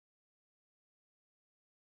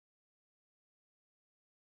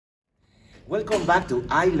Welcome back to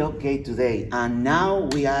ILoveGay today, and now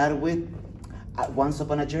we are with Once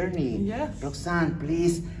Upon a Journey. Yes. Roxane,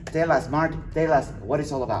 please tell us, tell us what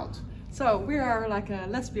it's all about. So we are like a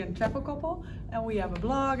lesbian travel couple, and we have a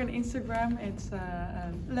blog and Instagram. It's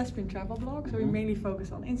a lesbian travel blog, so we mainly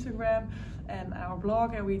focus on Instagram and our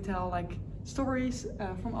blog, and we tell like stories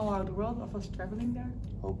from all over the world of us traveling there.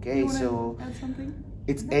 Okay, so add something?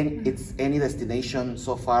 It's any destination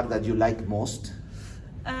so far that you like most?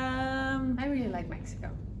 I really like Mexico.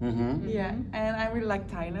 Yeah, and I really like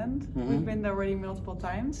Thailand. We've been there already multiple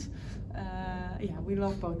times. Yeah, we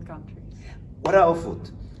love both countries. What about food?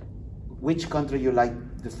 Which country you like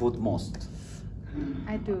the food most?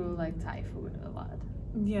 I do like Thai food a lot.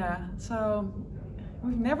 Yeah, so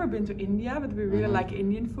we've never been to India, but we really like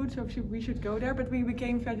Indian food, so we should go there. But we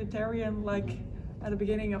became vegetarian like at the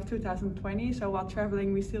beginning of 2020, so while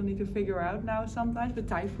traveling we still need to figure out now sometimes. But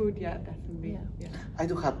Thai food, yeah, definitely. Yeah. I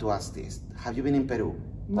do have to ask this. Have you been in Peru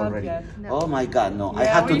Not already? yet. No. Oh my God, no. I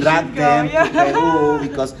Yeah, had to we drag should go, them yeah. to Peru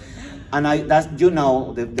because, and that's, you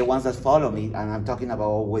know, the ones that follow me, and I'm talking about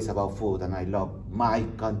always about food, and I love my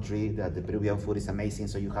country, that the Peruvian food is amazing,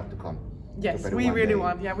 so you have to come. Yes, we really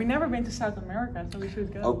want. Yeah, we never been to South America, so we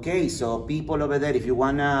should go. Okay, so people over there, if you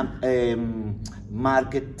wanna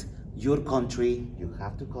market your country, you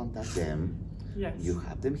have to contact them. Yes. You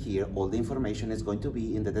have them here. All the information is going to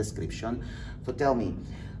be in the description. So tell me,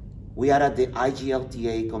 we are at the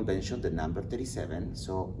IGLTA convention, the number 37.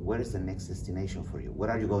 So where is the next destination for you? Where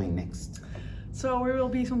are you going next? So we will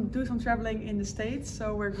be do some traveling in the States.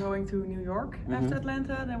 So we're going to New York after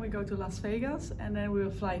Atlanta, then we go to Las Vegas, and then we will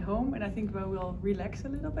fly home. And I think we will relax a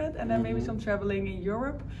little bit, and then maybe some traveling in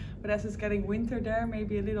Europe. But as it's getting winter there,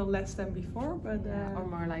 maybe a little less than before. But Or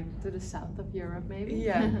more like to the south of Europe, maybe.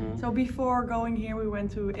 yeah. So before going here, we went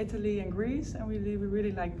to Italy and Greece, and we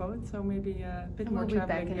really like both. So maybe a bit more We'll be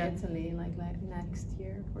traveling. back in Italy like next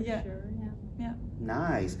year for sure. Yeah.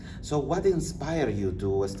 Nice. So what inspired you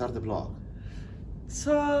to start the blog?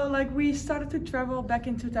 So like we started to travel back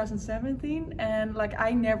in 2017, and like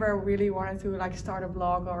I never really wanted to like start a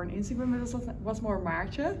blog or an Instagram. It was more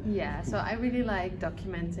Maartje. Yeah, so I really like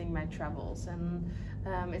documenting my travels, and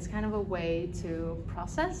it's kind of a way to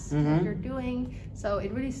process what you're doing. So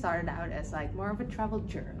it really started out as like more of a travel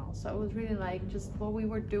journal. So it was really like just what we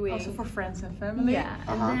were doing. Also for friends and family. Yeah,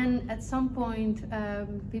 and then at some point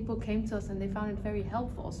people came to us and they found it very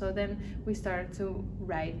helpful. So then we started to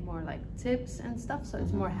write more like tips and stuff. So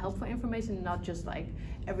it's more helpful information, not just like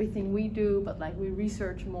everything we do, but like we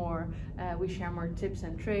research more, we share more tips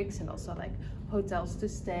and tricks, and also like hotels to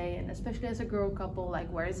stay, and especially as a girl couple, like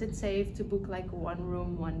where is it safe to book like one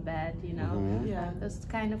room, one bed, you know? Yeah. Those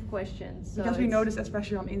kind of questions. So because we noticed,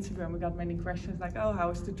 especially on Instagram, we got many questions like, oh, how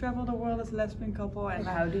is to travel the world as a lesbian couple, and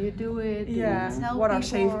how do you do it? Yeah, Tell what are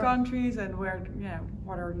people. safe countries, and where,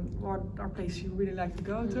 what are places you really like to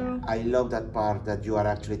go to? I love that part that you are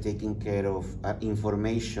actually taking care of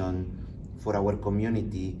information for our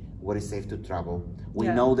community where it's safe to travel. We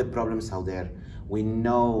know the problems out there. We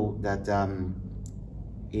know that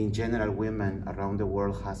in general women around the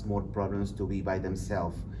world has more problems to be by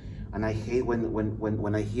themselves. And I hate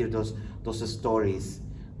when I hear those stories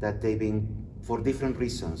that they've been, for different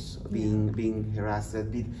reasons, being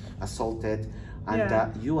harassed, being assaulted,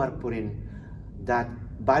 and you are putting that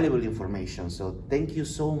valuable information. So thank you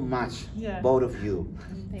so much, both of you,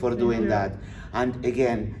 for doing that. And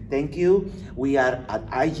again, thank you. We are at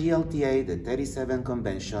IGLTA, the 37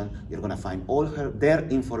 convention. You're gonna find all their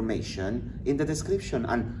information in the description,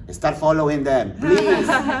 and start following them, please.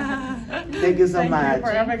 Thank you so much. Thank you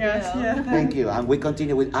for having us. Thank you. And we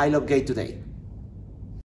continue with ILoveGay today.